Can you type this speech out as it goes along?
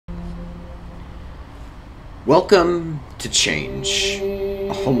Welcome to Change,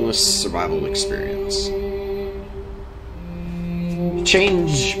 a homeless survival experience.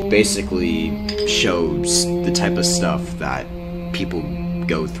 Change basically shows the type of stuff that people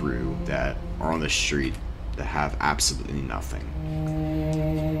go through that are on the street that have absolutely nothing.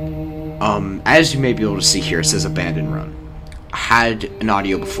 As you may be able to see here, it says Abandon Run. I had an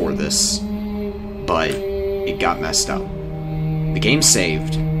audio before this, but it got messed up. The game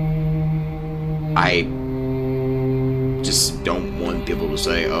saved. I just don't want people to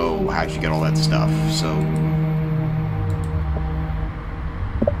say, oh, how'd you get all that stuff? So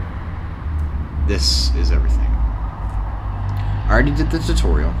this is everything. I already did the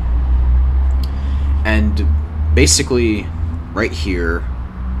tutorial. And basically, right here,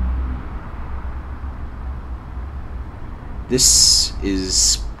 this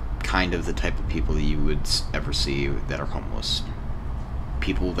is kind of the type of people that you would ever see that are homeless.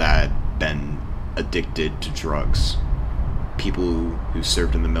 People that have been addicted to drugs. People who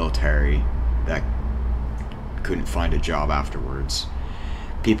served in the military that couldn't find a job afterwards.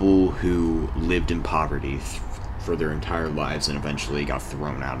 People who lived in poverty for their entire lives and eventually got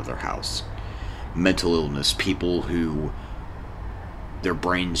thrown out of their house. Mental illness. People who their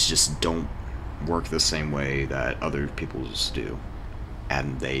brains just don't work the same way that other people's do.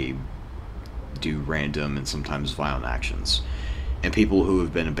 And they do random and sometimes violent actions. And people who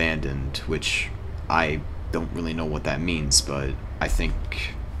have been abandoned, which I don't really know what that means, but I think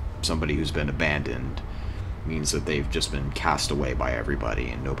somebody who's been abandoned means that they've just been cast away by everybody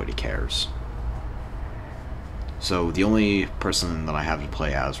and nobody cares. So the only person that I have to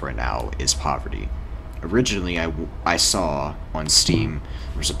play as right now is Poverty. Originally I saw on Steam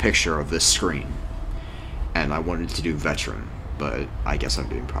there's a picture of this screen and I wanted to do Veteran, but I guess I'm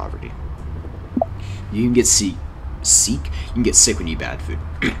doing Poverty. You can get sick. You can get sick when you eat bad food.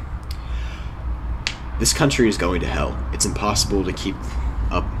 This country is going to hell. It's impossible to keep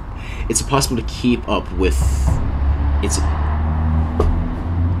up. It's impossible to keep up with. It's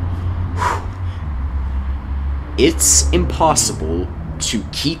impossible to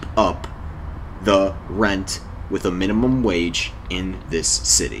keep up the rent with a minimum wage in this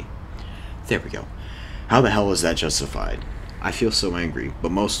city. There we go. How the hell is that justified? I feel so angry, but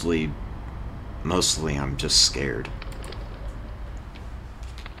mostly I'm just scared.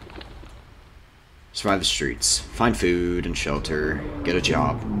 Survive the streets, find food and shelter, get a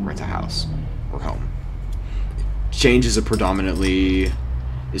job, rent a house, or home. Change is predominantly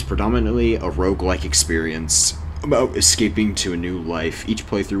a roguelike experience about escaping to a new life. Each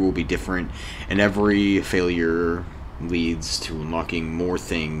playthrough will be different, and every failure leads to unlocking more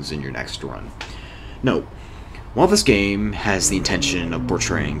things in your next run. Note, while this game has the intention of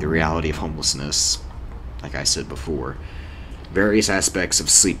portraying the reality of homelessness, like I said before, various aspects of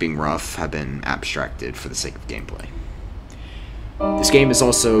sleeping rough have been abstracted for the sake of gameplay. This game is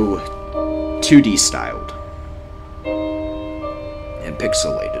also 2D styled and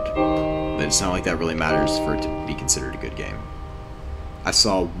pixelated, but it's not like that really matters for it to be considered a good game. I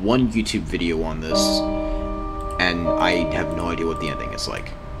saw one YouTube video on this, and I have no idea what the ending is like.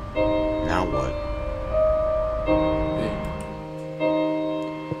 Now what?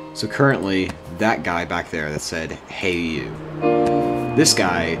 So currently, that guy back there that said, "Hey you," this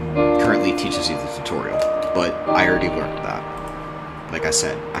guy currently teaches you the tutorial, but I already learned that. Like I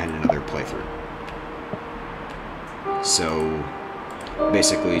said, I had another playthrough. So,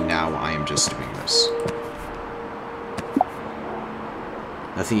 basically now I am just doing this.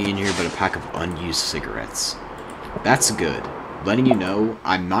 Nothing in here but a pack of unused cigarettes. That's good. Letting you know,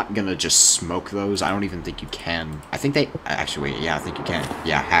 I'm not gonna just smoke those. I don't even think you can. I think they... Actually, wait, yeah, I think you can.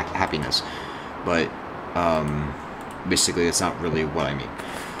 Yeah, happiness. But, basically, that's not really what I mean.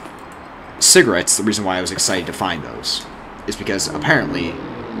 Cigarettes, the reason why I was excited to find those, is because, apparently,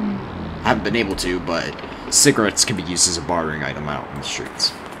 I haven't been able to, but cigarettes can be used as a bartering item out in the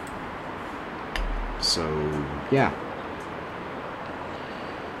streets. So, yeah.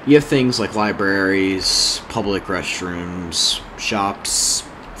 You have things like libraries, public restrooms, shops,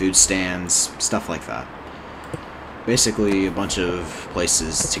 food stands, stuff like that. Basically, a bunch of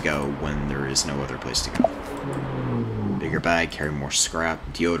places to go when there is no other place to go. Bigger bag, carry more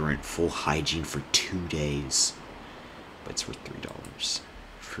scrap, deodorant, full hygiene for 2 days. But it's worth $3.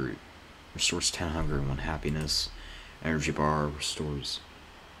 Fruit. Restores 10 hunger and 1 happiness. Energy bar restores.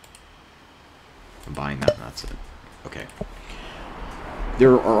 I'm buying that and that's it. Okay.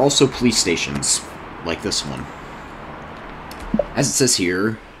 There are also police stations, like this one. As it says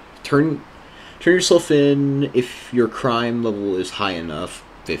here, turn yourself in if your crime level is high enough,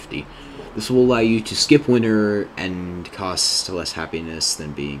 50. This will allow you to skip winter and cost less happiness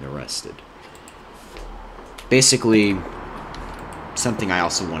than being arrested. basically, something I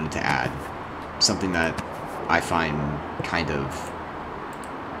also wanted to add, something that I find kind of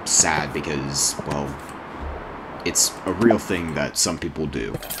sad because, well, it's a real thing that some people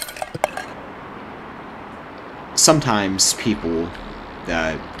do. Sometimes people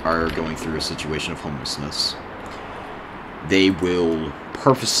that are going through a situation of homelessness, they will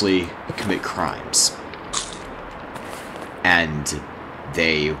purposely commit crimes, and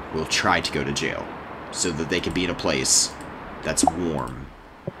they will try to go to jail so that they can be in a place that's warm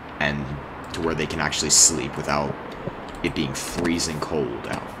and to where they can actually sleep without it being freezing cold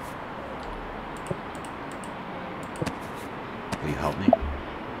out. Will you help me?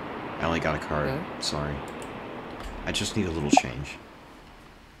 I only got a card. Okay. Sorry. I just need a little change.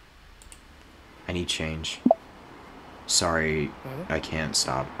 I need change. Sorry, I can't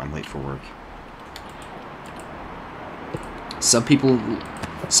stop. I'm late for work. Some people,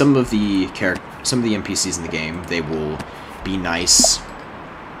 some of the NPCs in the game, they will be nice.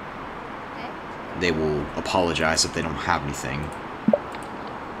 They will apologize if they don't have anything.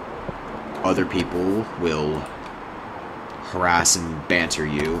 Other people will harass and banter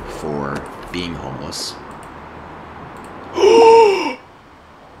you for being homeless.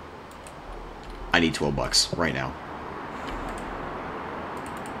 I need $12 right now.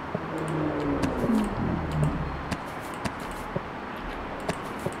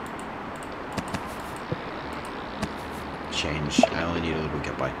 Change. I only need a little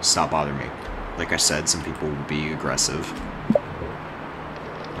get by. Stop bothering me. Like I said, some people will be aggressive.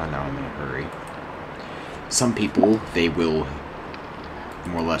 Now I'm in a hurry. Some people, they will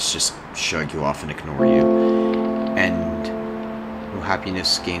more or less just shrug you off and ignore you. And no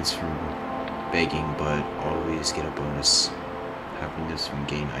happiness gains from begging, but always get a bonus. Happiness from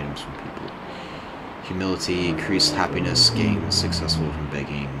gain items from people. Humility, increased happiness gains successful from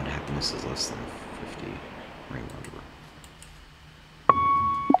begging when happiness is less than 50. Ring whatever.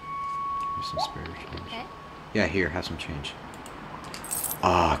 Here's some spare change. Okay. Yeah, here, have some change.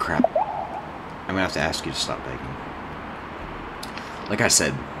 Ah, crap. I'm gonna have to ask you to stop begging. Like I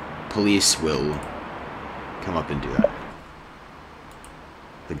said, police will come up and do that.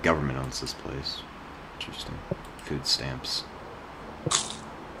 The government owns this place. Interesting. Food stamps.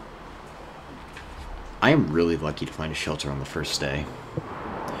 I am really lucky to find a shelter on the first day.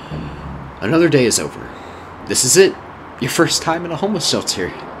 Another day is over. This is it. Your first time in a homeless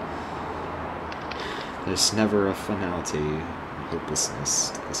shelter. There's never a finality and hopelessness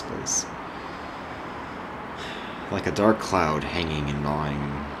to this place. Like a dark cloud hanging and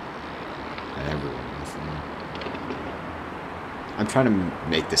gnawing at everyone. I'm trying to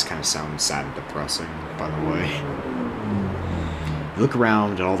make this kind of sound sad and depressing, by the way. You look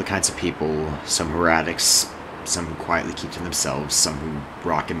around at all the kinds of people, some who are addicts, some who quietly keep to themselves, some who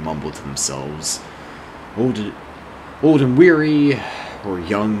rock and mumble to themselves, old and weary, or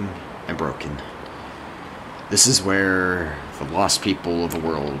young and broken. This is where the lost people of the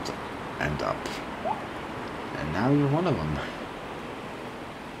world end up. And now you're one of them.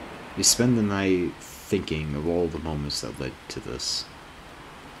 You spend the night thinking of all the moments that led to this,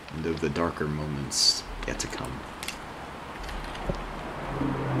 and of the darker moments yet to come.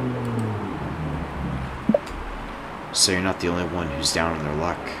 So you're not the only one who's down on their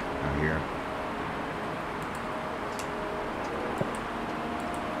luck out here.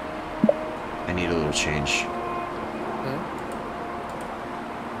 I need a little change.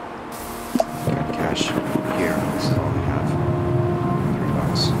 Got cash. Here, this is all I have.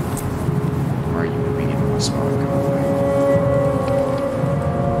 $3. Why are you moving into my spot? Go away.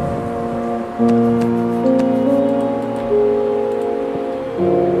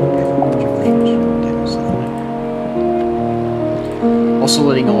 Also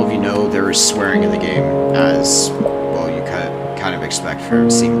letting all of you know there is swearing in the game, as, well, you kind of expect from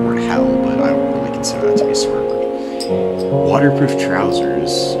seeing the word hell, but I don't really consider that to be a swear word. Waterproof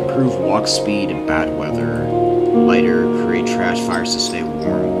trousers, improve walk speed in bad weather, lighter, create trash fires to stay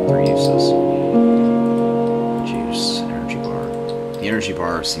warm, 3 uses. Juice, energy bar. The energy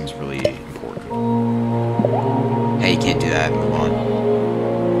bar seems really important. Hey, you can't do that, move on.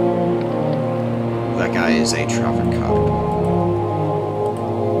 That guy is a traffic cop.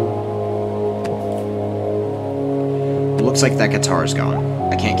 Looks like that guitar's gone.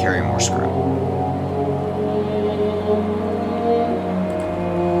 I can't carry more screw.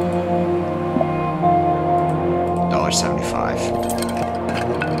 $1.75.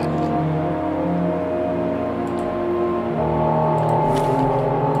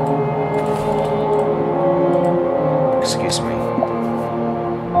 Excuse me.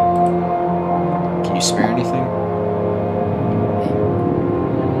 Can you spare anything?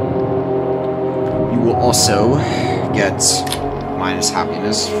 You will also get minus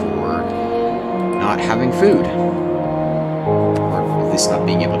happiness for not having food. Or at least not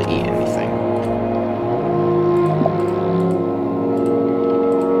being able to eat anything.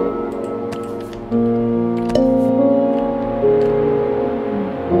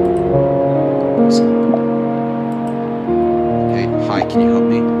 Hey, hi, can you help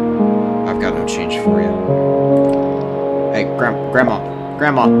me? I've got no change for you. Hey,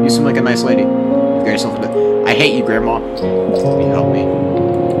 Grandma, you seem like a nice lady. You got yourself a... I hate you, Grandma. Can you help me?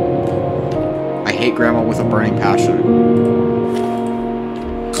 I hate Grandma with a burning passion.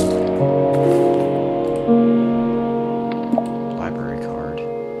 Library card.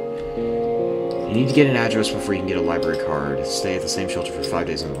 You need to get an address before you can get a library card. Stay at the same shelter for 5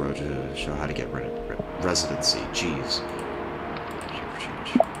 days in a row to show how to get residency. Jeez.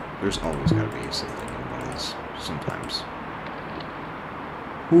 There's always gotta be something in one of these. Sometimes.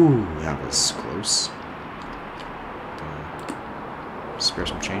 Ooh, that was close. Spare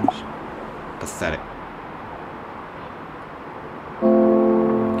some change. Pathetic.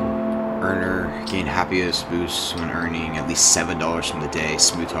 Earner. Gain happiness boosts when earning at least $7 from the day.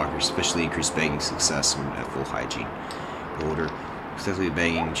 Smooth talker. Especially increased begging success when at full hygiene. Beholder. Successfully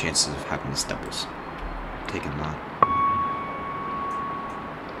begging, chances of happiness doubles. Taking that.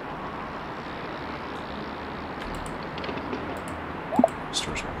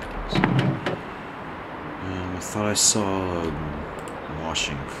 Stores I thought I saw a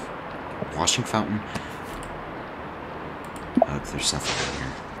washing fountain. There's nothing in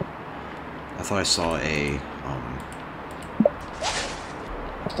here. I thought I saw a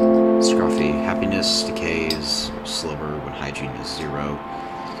scruffy. Happiness decays slower when hygiene is 0.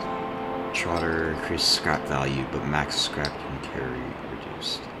 Trotter increases scrap value, but max scrap can carry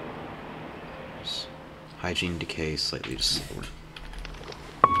reduced. Hygiene decays slightly slower.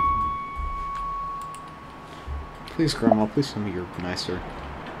 Please, Grandma, please tell me you're nicer.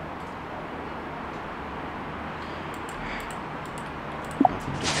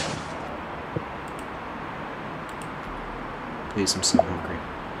 Nothing to do. Please, I'm so hungry.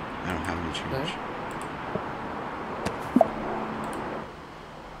 I don't have any change.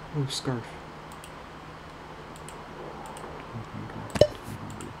 Oh, scarf.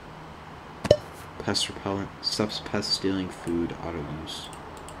 Pest repellent. Stops pest stealing food. Auto use.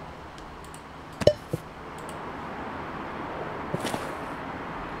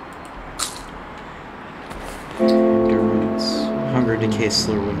 Hunger decays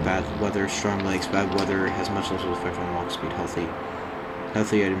slower when bad weather. Strong legs. Bad weather has much less effect on walk speed.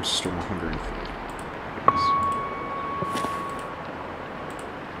 Healthy items store more hunger and food.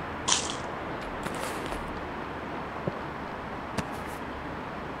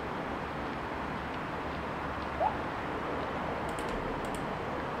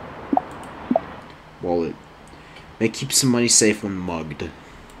 Wallet. May keep some money safe when mugged.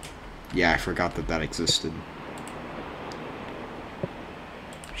 Yeah, I forgot that existed.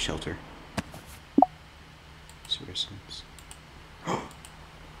 Shelter. Citizens. Ooh.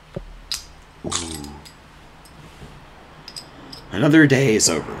 Another day is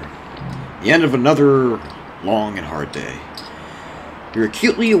over. The end of another long and hard day. You're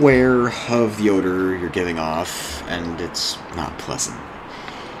acutely aware of the odor you're giving off, and it's not pleasant.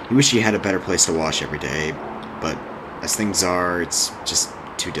 You wish you had a better place to wash every day, but as things are, it's just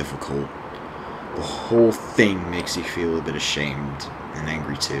too difficult. The whole thing makes you feel a bit ashamed and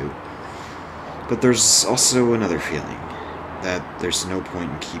angry too. But there's also another feeling, that there's no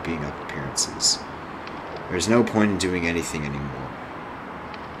point in keeping up appearances. There's no point in doing anything anymore.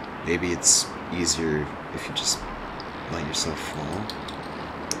 Maybe it's easier if you just let yourself fall.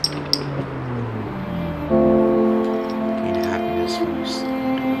 Gain happiness when you sleep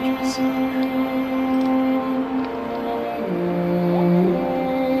and indulge yourself.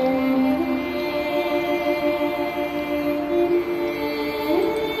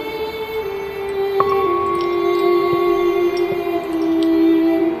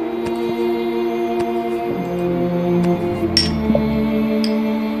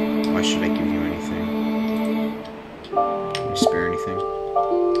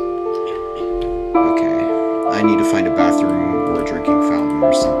 I need to find a bathroom or a drinking fountain.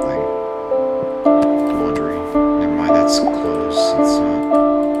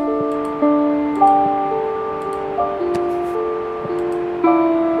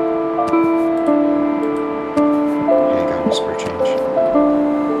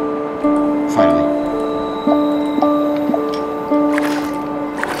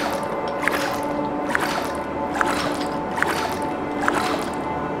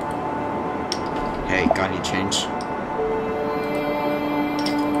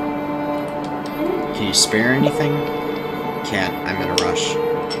 Can you spare anything? Can't. I'm in a rush.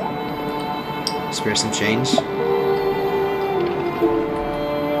 Spare some change?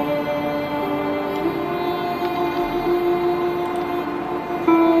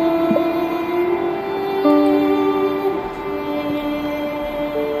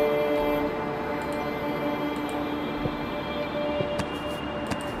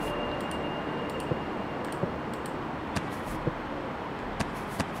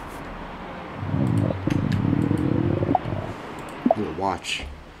 Watch.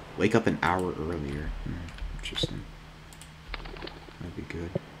 Wake up an hour earlier. Interesting. That'd be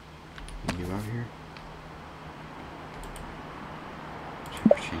good. You new out here? Check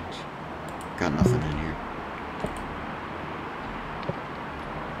for change. Got nothing in here.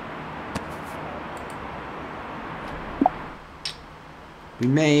 We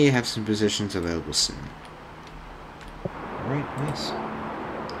may have some positions available soon. Alright, nice.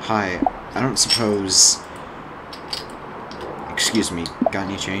 Hi, I don't suppose... Excuse me, got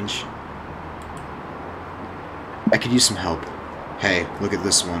any change? I could use some help. Hey, look at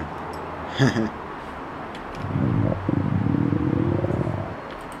this one.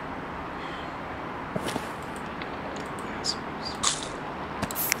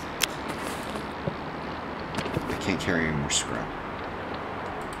 I can't carry any more scrap.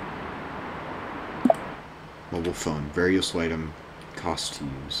 Mobile phone, very useful item, cost to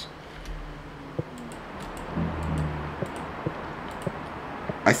use.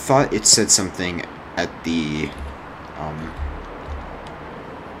 I thought it said something at the,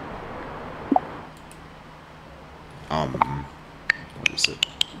 what is it?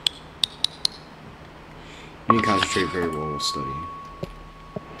 You need to concentrate very well while studying.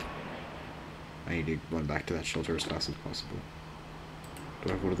 I need to run back to that shelter as fast as possible. Do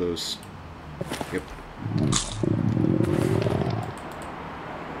I have one of those? Yep.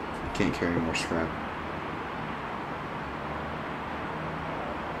 I can't carry any more scrap.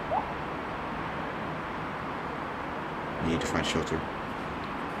 You need to find shelter.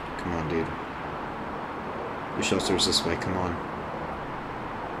 Come on, dude. Your shelter's this way, come on.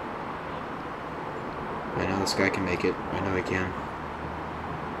 I know this guy can make it. I know he can.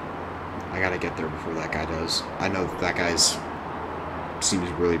 I gotta get there before that guy does. I know that guy's... seems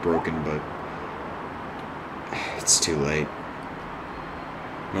really broken, but... it's too late.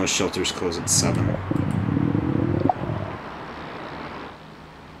 Most shelters close at 7.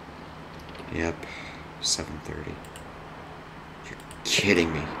 Yep. 7:30. You're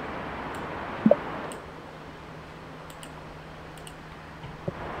kidding me.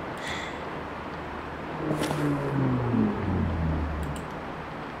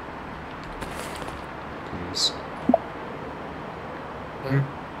 Please.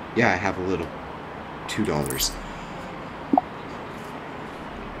 Yeah, I have a little. $2.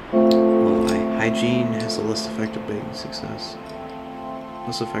 Well, hygiene has a less effect on baking success.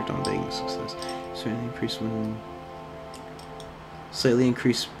 Less effect on baking success. Certainly increase when slightly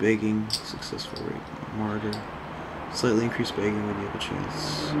increased baking successful rate. Martyr. Slightly increased baking when you have a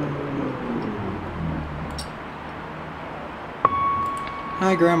chance.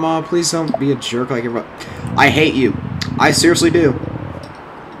 Hi, Grandma. Please don't be a jerk like everybody. I hate you. I seriously do.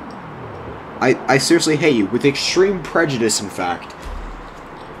 I seriously hate you, with extreme prejudice, in fact.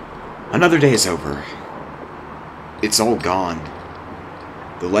 Another day is over. It's all gone.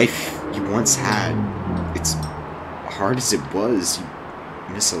 The life you once had, it's hard as it was,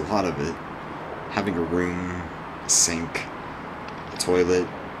 you miss a lot of it. Having a room, a sink, a toilet,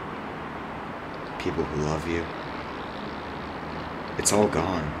 people who love you. It's all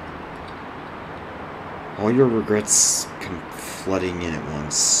gone. All your regrets come flooding in at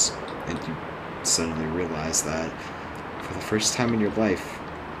once, and you suddenly realize that, for the first time in your life,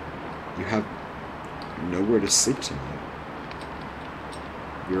 you have nowhere to sleep tonight.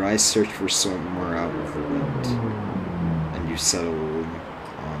 Your eyes search for somewhere out of the wind, and you settle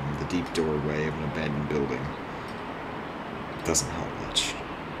on the deep doorway of an abandoned building. It doesn't help much.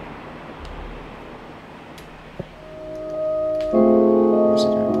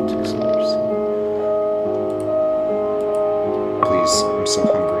 Please, I'm so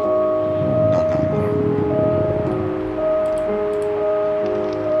hungry. Not now, whatever.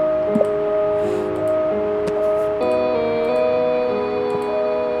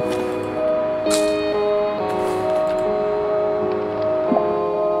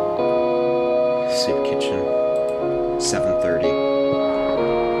 Soup kitchen. 7:30.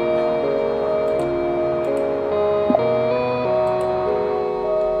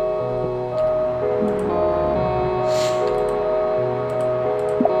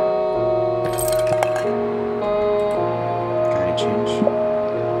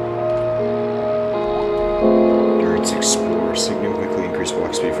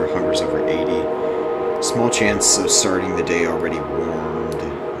 capacity for hunger's over 80. Small chance of starting the day already warmed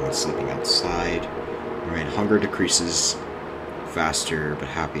when sleeping outside. Right, hunger decreases faster, but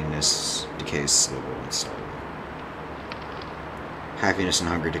happiness decays slower when starving. Happiness and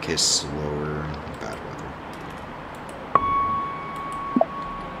hunger decay slower in bad weather.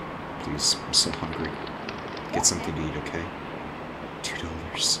 Please, I'm so hungry. Get something to eat, okay?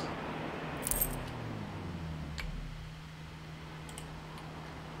 $2.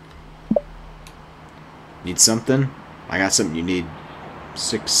 Need something? I got something you need.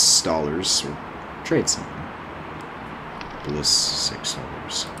 $6. Or trade something. Bliss, $6.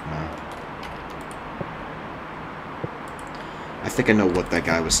 No. I think I know what that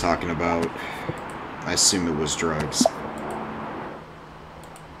guy was talking about. I assume it was drugs.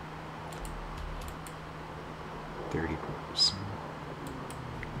 30%.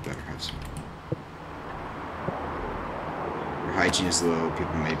 Better have some. Your hygiene is low,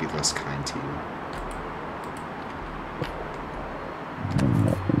 people may be less kind to you.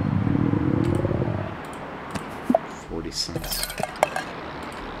 $0.40.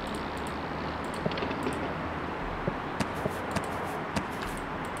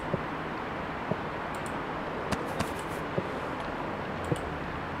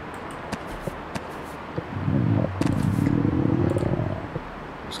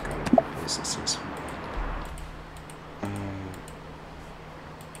 Just gotta be places.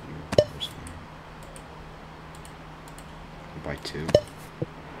 Buy 2.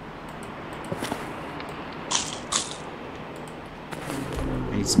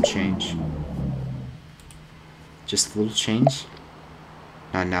 I need some change. Just a little change?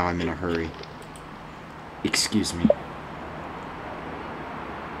 Not now, I'm in a hurry. Excuse me.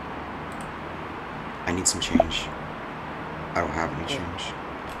 I need some change. I don't have any change.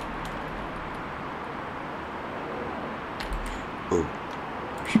 Oh.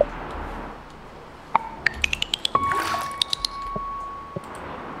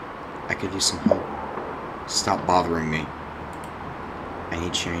 I could use some help. Stop bothering me. I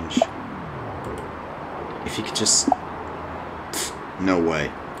need change. If you could just... No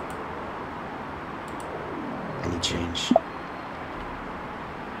way. I need change.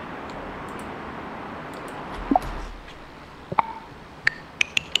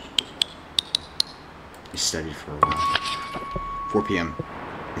 I studied for a while. 4 p.m.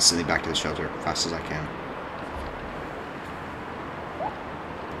 Instantly back to the shelter, fast as I can.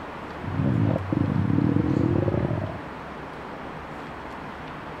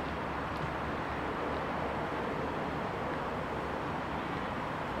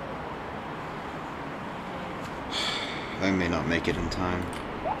 I may not make it in time.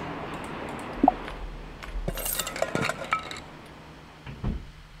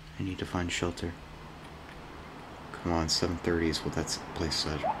 I need to find shelter. Come on, 7:30 is what that place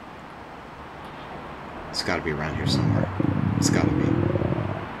said. It's gotta be around here somewhere. It's gotta be.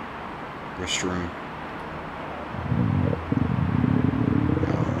 Restroom.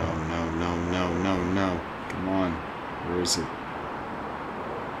 No. Come on. Where is it?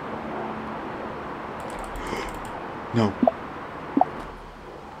 No.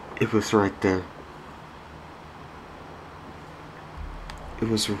 It was right there. It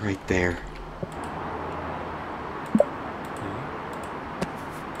was right there.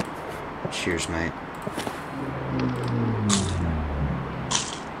 Cheers, mate.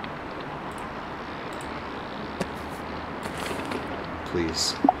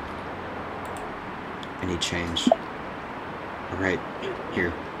 Please. I need change. Alright,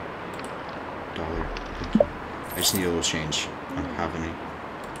 here. $1. Thank you. I just need a little change. I don't have any.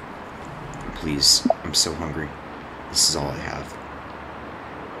 Please, I'm so hungry. This is all I have.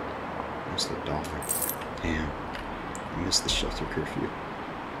 Where's the $1? Damn. I missed the shelter curfew.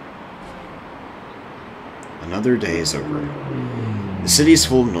 Another day is over. The city is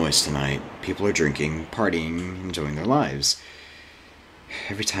full of noise tonight. People are drinking, partying, enjoying their lives.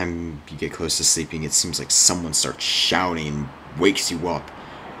 Every time you get close to sleeping, it seems like someone starts shouting and wakes you up.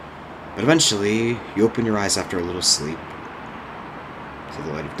 But eventually, you open your eyes after a little sleep to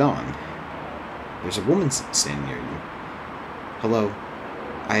the light of dawn. There's a woman standing near you. Hello.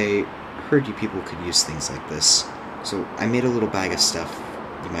 I heard you people could use things like this, so I made a little bag of stuff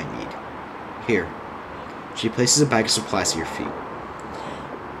you might need. Here. She places a bag of supplies at your feet.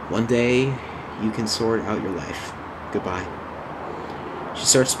 One day, you can sort out your life. Goodbye. She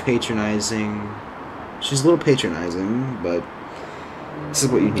starts patronizing. She's a little patronizing, but this is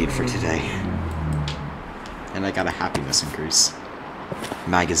what you need for today. And I got a happiness increase.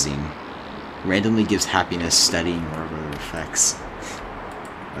 Magazine. Randomly gives happiness, studying, or other effects.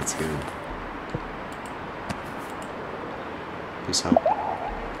 That's good. Please help.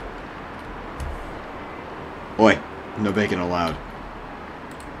 Oi, no bacon allowed.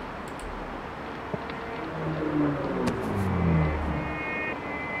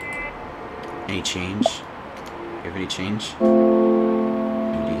 Any change? You have any change?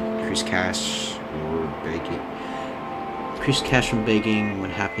 Increase cash or baking. Increase cash from baking when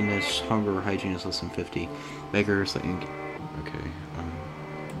happiness, hunger, or hygiene is less than 50. Beggars, like, okay.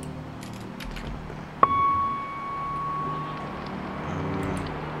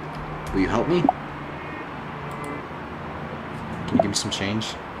 Will you help me? Can you give me some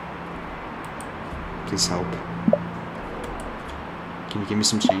change? Please help. Can you give me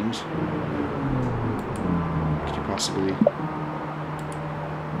some change? Could you possibly...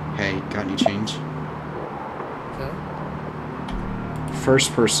 Hey, got any change? Okay.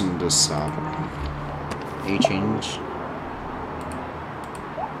 First person to stop. Any change?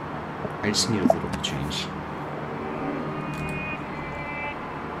 I just need a little bit of change.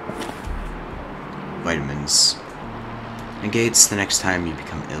 Vitamins. Negates the next time you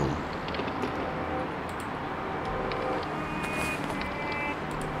become ill.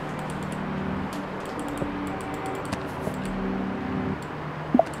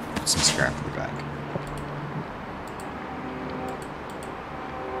 Put some scrap in the bag.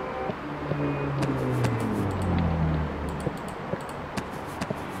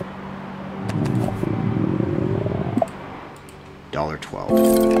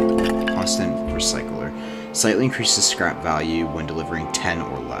 $12. Constant recycler. Slightly increases scrap value when delivering 10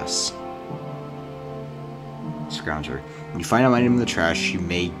 or less. Scrounger. When you find an item in the trash, you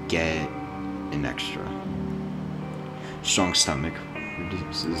may get an extra. Strong stomach.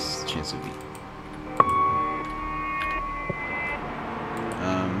 Reduces the chance of eating.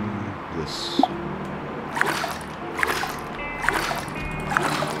 This.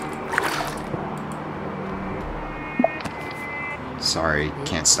 Sorry,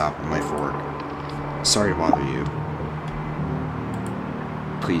 can't stop. I'm late for work. Sorry to bother you.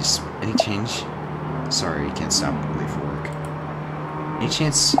 Please, any change? Sorry, can't stop. I'm late for work. Any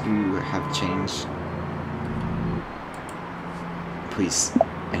chance you have change? Please,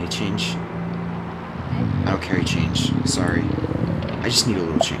 any change? I don't carry change. Sorry. I just need a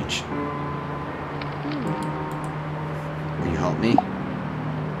little change. Will you help me?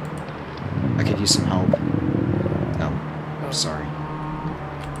 I could use some help. No, I'm sorry.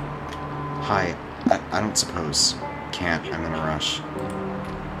 Hi, I don't suppose. Can't, I'm in a rush.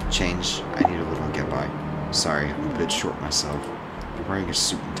 Change, I need a little to get by. Sorry, I'm a bit short myself. I'm wearing a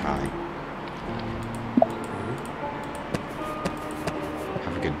suit and tie.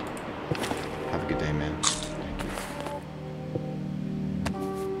 Have a good day, man. Thank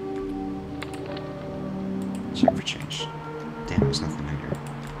you. Check for change. Damn, there's nothing in here.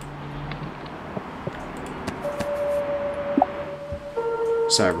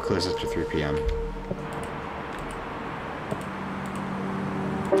 Sorry, we're closed after 3 p.m.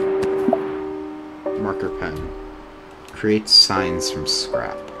 Marker pen. Create signs from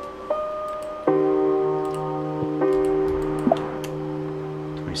scrap.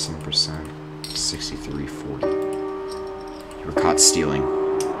 27%. 63.40. You were caught stealing.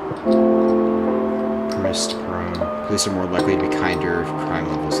 Permissed prone. Police are more likely to be kinder if crime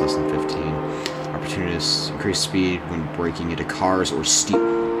level is less than 15. Opportunists increase speed when breaking into cars or steal.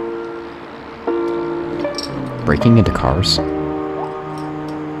 Breaking into cars? I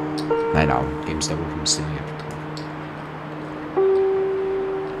know. Game's double from stealing after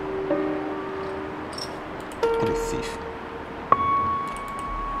 12. What a thief.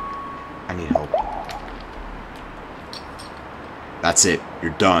 I need help. That's it.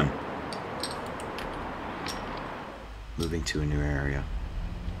 You're done. Moving to a new area.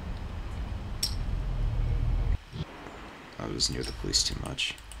 I was near the police too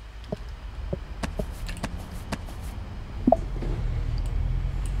much.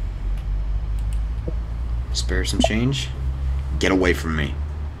 Spare some change? Get away from me.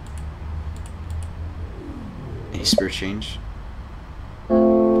 Any spare change?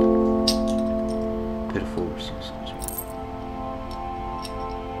 Pitiful resources.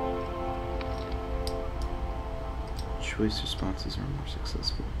 Choice responses are more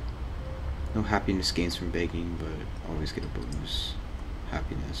successful. No happiness gains from begging, but always get a bonus.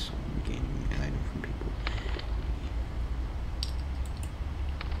 Happiness on gaining an item from people.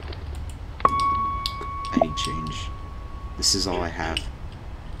 I need change. This is all I have.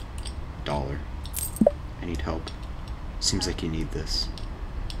 $1. I need help. Seems like you need this.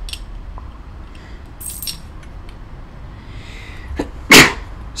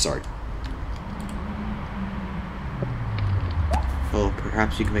 Sorry. Well,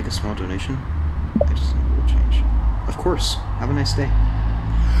 perhaps you can make a small donation? I just need a little change. Of course. Have a nice day.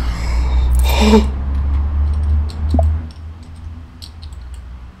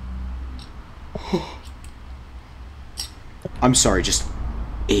 I'm sorry, just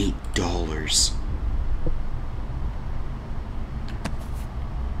 $8.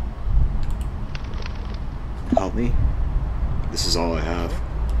 Help me. This is all I have.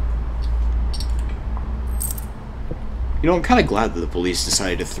 You know, I'm kind of glad that the police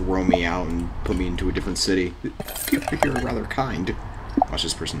decided to throw me out and put me into a different city. People here are rather kind. Watch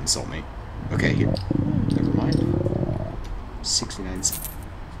this person insult me. Okay, here. Never mind. 69 cents.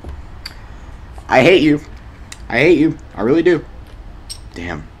 I hate you. I hate you. I really do.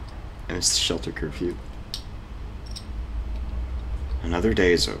 Damn. And it's the shelter curfew. Another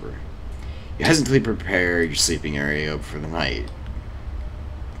day is over. You hesitantly prepare your sleeping area for the night.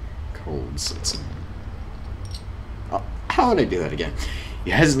 Cold sets in. Oh, how would I do that again?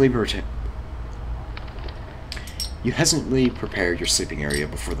 You hesitantly prepare your sleeping area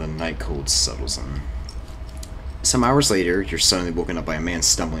before the night cold settles in. Some hours later, you're suddenly woken up by a man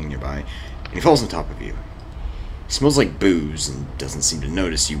stumbling nearby, and he falls on top of you. He smells like booze and doesn't seem to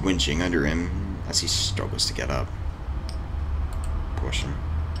notice you winching under him as he struggles to get up. Question.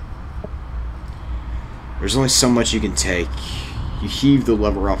 There's only so much you can take. You heave the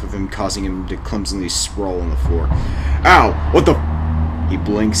lever off of him, causing him to clumsily sprawl on the floor. Ow! What the... He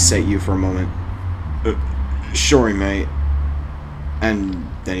blinks at you for a moment. Sorry, mate. And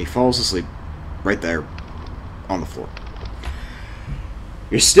then he falls asleep right there on the floor.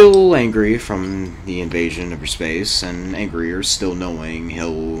 You're still angry from the invasion of your space, and angrier still knowing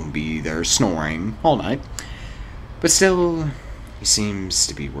he'll be there snoring all night. But still, he seems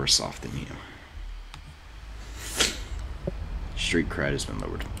to be worse off than you. Street cred has been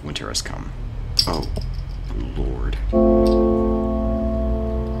lowered. Winter has come. Oh, Lord.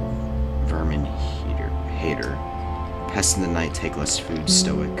 Vermin hater. Pests in the night take less food,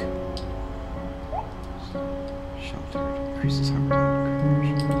 stoic. Sheltered. Increases hunger.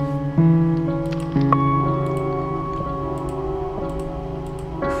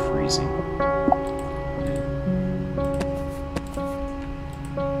 You're freezing.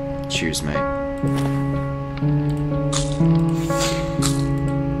 Cheers, mate.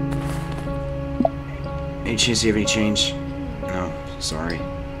 Any chance you have any change? No, sorry.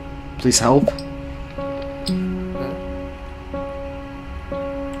 Please help. Can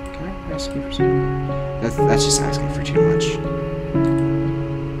I ask you for something? That's just asking for too much.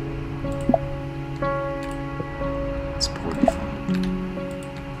 It's poorly fun.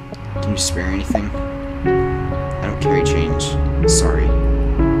 Can you spare anything? I don't carry change. Sorry.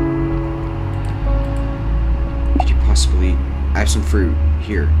 Could you possibly... I have some fruit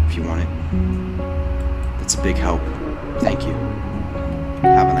here, if you want it. That's a big help. Thank you.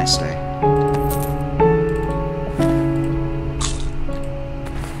 Have a nice day.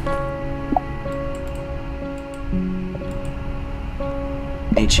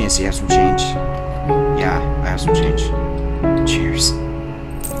 Any chance you have some change? Yeah, I have some change. Cheers.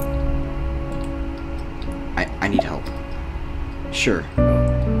 I need help. Sure.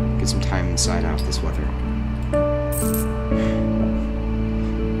 Get some time inside out of this weather.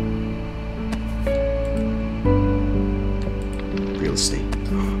 Real estate.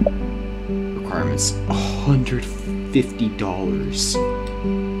 Requirements $150.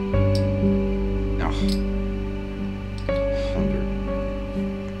 No. 100.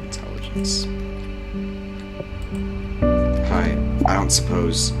 Intelligence. Hi. I don't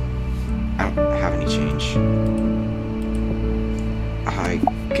suppose. I don't have any change. Hi.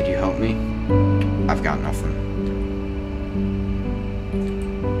 Could you help me? I've got nothing.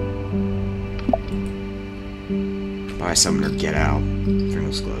 Buy something or get out.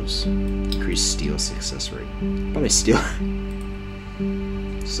 Fingerless gloves. Increase steal success rate. But I steal.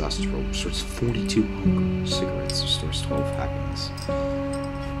 Sausage roll restores 42 hunger. Cigarettes restores 12 happiness.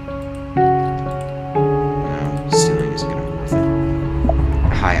 No, stealing isn't gonna be worth it.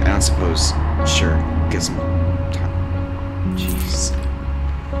 Hi, I don't suppose. Sure, get some time. Jeez.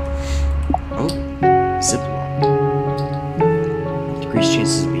 Oh, Ziploc. Decreased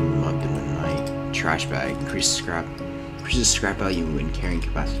chances of being mugged in the night. Trash bag. Increases scrap value and carrying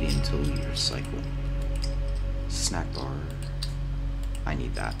capacity until you recycle. Snack bar. I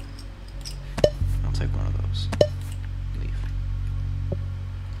need that. I'll take one of those. Leave.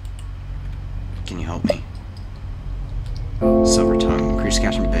 Can you help me? Silver tongue. Increase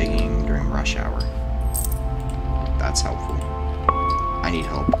cash and begging during rush hour. That's helpful. I need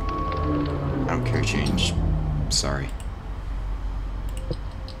help. I don't carry change. Sorry.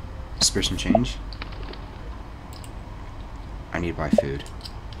 Spare some change? I need to buy food.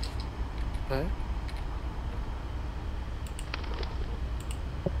 Okay.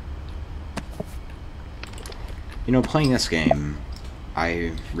 You know, playing this game,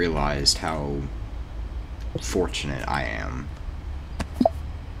 I realized how fortunate I am.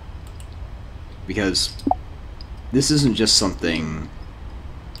 Because this isn't just something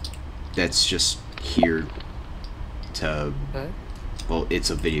that's just here to... Okay. Well, it's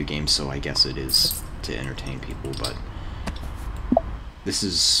a video game, so I guess it is to entertain people, but this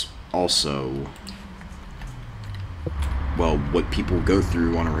is also, well, what people go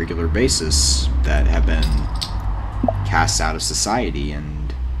through on a regular basis that have been cast out of society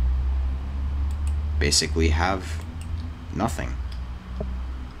and basically have nothing.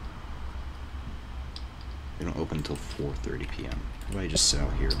 They don't open until 4:30 p.m. How about I just sit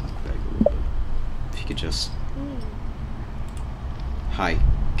out here and beg a little bit? If you could just... Hi,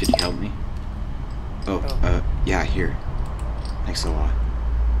 could you help me? Oh, yeah, here. Thanks a lot.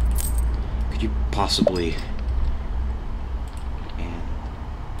 Could you possibly... And...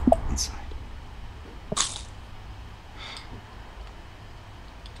 inside.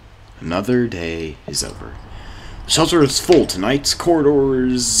 Another day is over. The shelter is full tonight.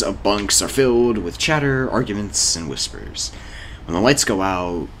 Corridors of bunks are filled with chatter, arguments, and whispers. When the lights go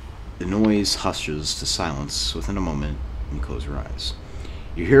out, the noise hushes to silence within a moment, and you close your eyes.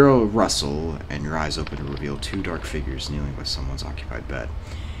 You hear a rustle, and your eyes open to reveal two dark figures kneeling by someone's occupied bed.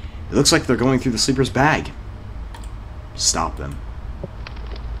 It looks like they're going through the sleeper's bag. Stop them.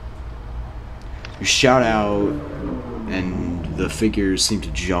 You shout out, and the figures seem to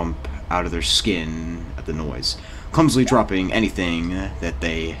jump out of their skin at the noise, clumsily dropping anything that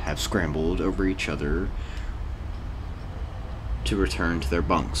they have scrambled over each other to return to their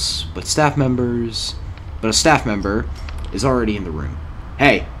bunks. But a staff member is already in the room.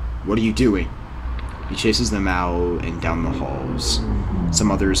 Hey, what are you doing? He chases them out and down the halls.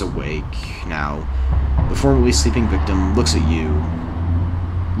 Some others awake now. The formerly sleeping victim looks at you,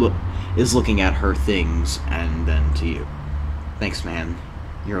 is looking at her things, and then to you. Thanks, man.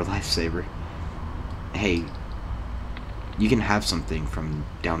 You're a lifesaver. Hey, you can have something from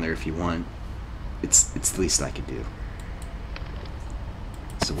down there if you want. It's the least I could do.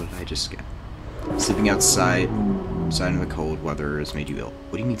 So what did I just get? Sleeping outside in the cold weather has made you ill.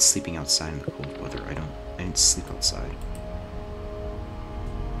 What do you mean sleeping outside in the cold weather? I didn't sleep outside.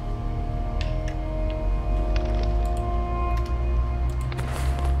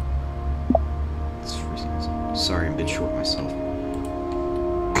 It's freezing. Sorry, I'm a bit short myself.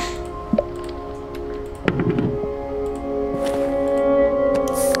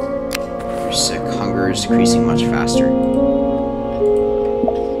 You're sick. Hunger is decreasing much faster.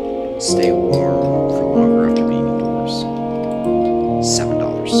 Stay warm for longer after being indoors.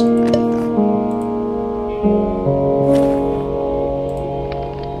 $7. I need that.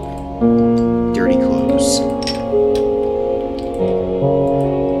 Dirty clothes.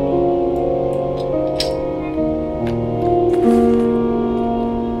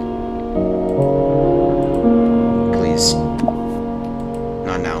 Please.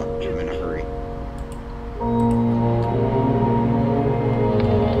 Not now. I'm in a hurry.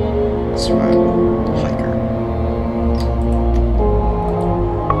 Survival hiker.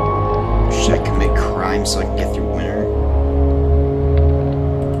 Should I commit crime so I can get through winter?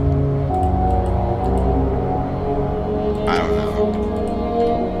 I don't know.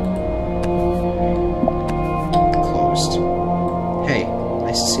 Closed. Hey,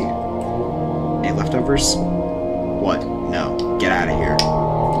 nice to see you. Any leftovers? What? No. Get out of here.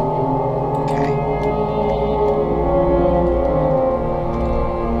 Okay.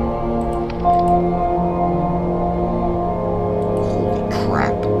 Holy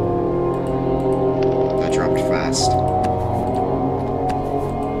crap. That dropped fast.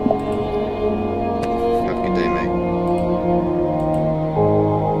 Have a good day, mate.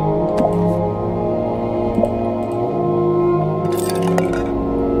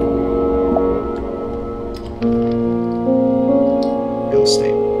 Real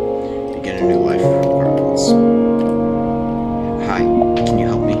estate. Begin a new life for apartments. Hi, can you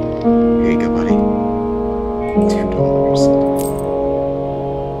help me? Here you go, buddy. $2.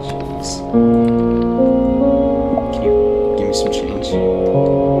 Jeez. Can you give me some change?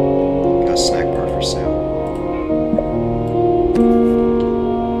 Got a snack bar for sale.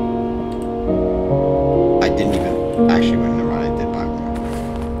 I didn't even... Actually, wait, never mind. I did buy one.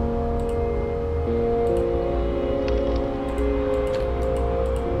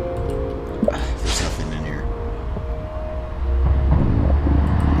 There's nothing in here.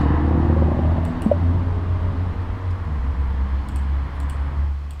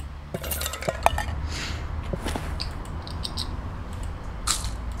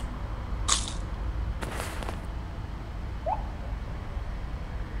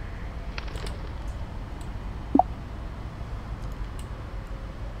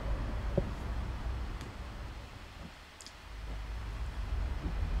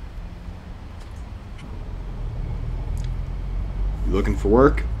 You looking for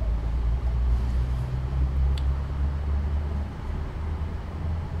work?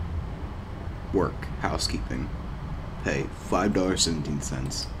 Work. Housekeeping. Pay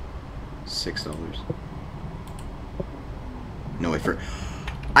 $5.17. $6. No, wait for...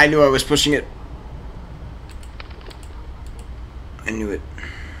 I knew I was pushing it. I knew it.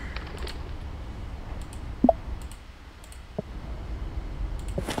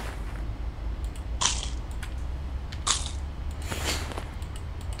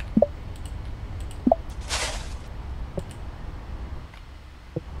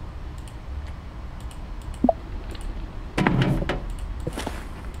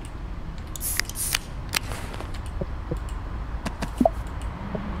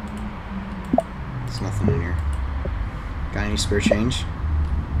 There's nothing in here. Got any spare change?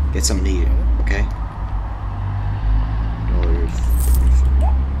 Get something to eat, okay?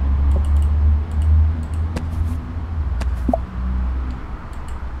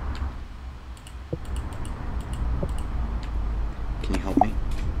 Can you help me?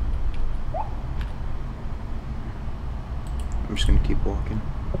 I'm just gonna keep walking.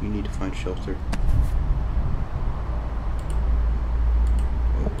 You need to find shelter.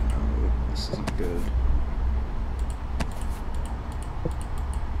 Oh no, this isn't good.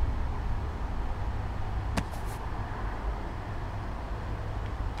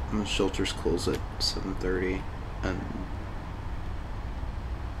 And the shelters close at 7:30, and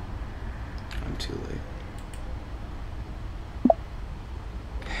I'm too late.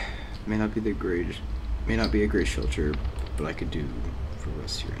 May not be a great shelter, but I could do for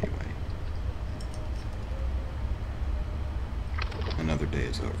rest here anyway. Another day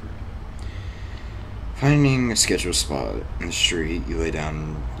is over. Finding a scheduled spot in the street, you lay down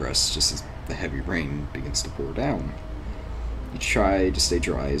and rest just as the heavy rain begins to pour down. You try to stay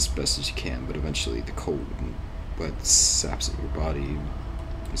dry as best as you can, but eventually the cold and wet saps at your body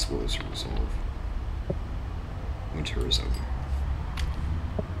as well as your resolve. Winter is over.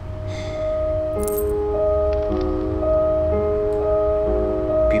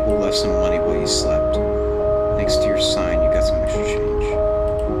 People left some money while you slept. Next to your sign, you got some extra change.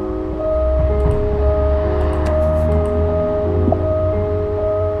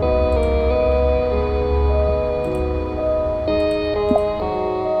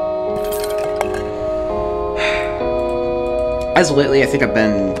 As of lately, I think I've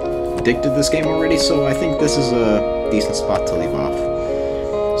been addicted to this game already, so I think this is a decent spot to leave off.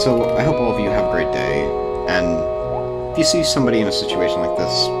 So I hope all of you have a great day, and if you see somebody in a situation like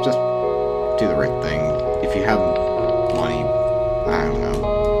this, just do the right thing. If you have money, I don't know,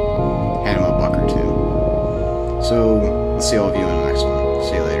 hand them a buck or two. So, I'll see all of you in the next one.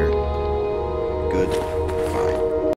 See you later. Good.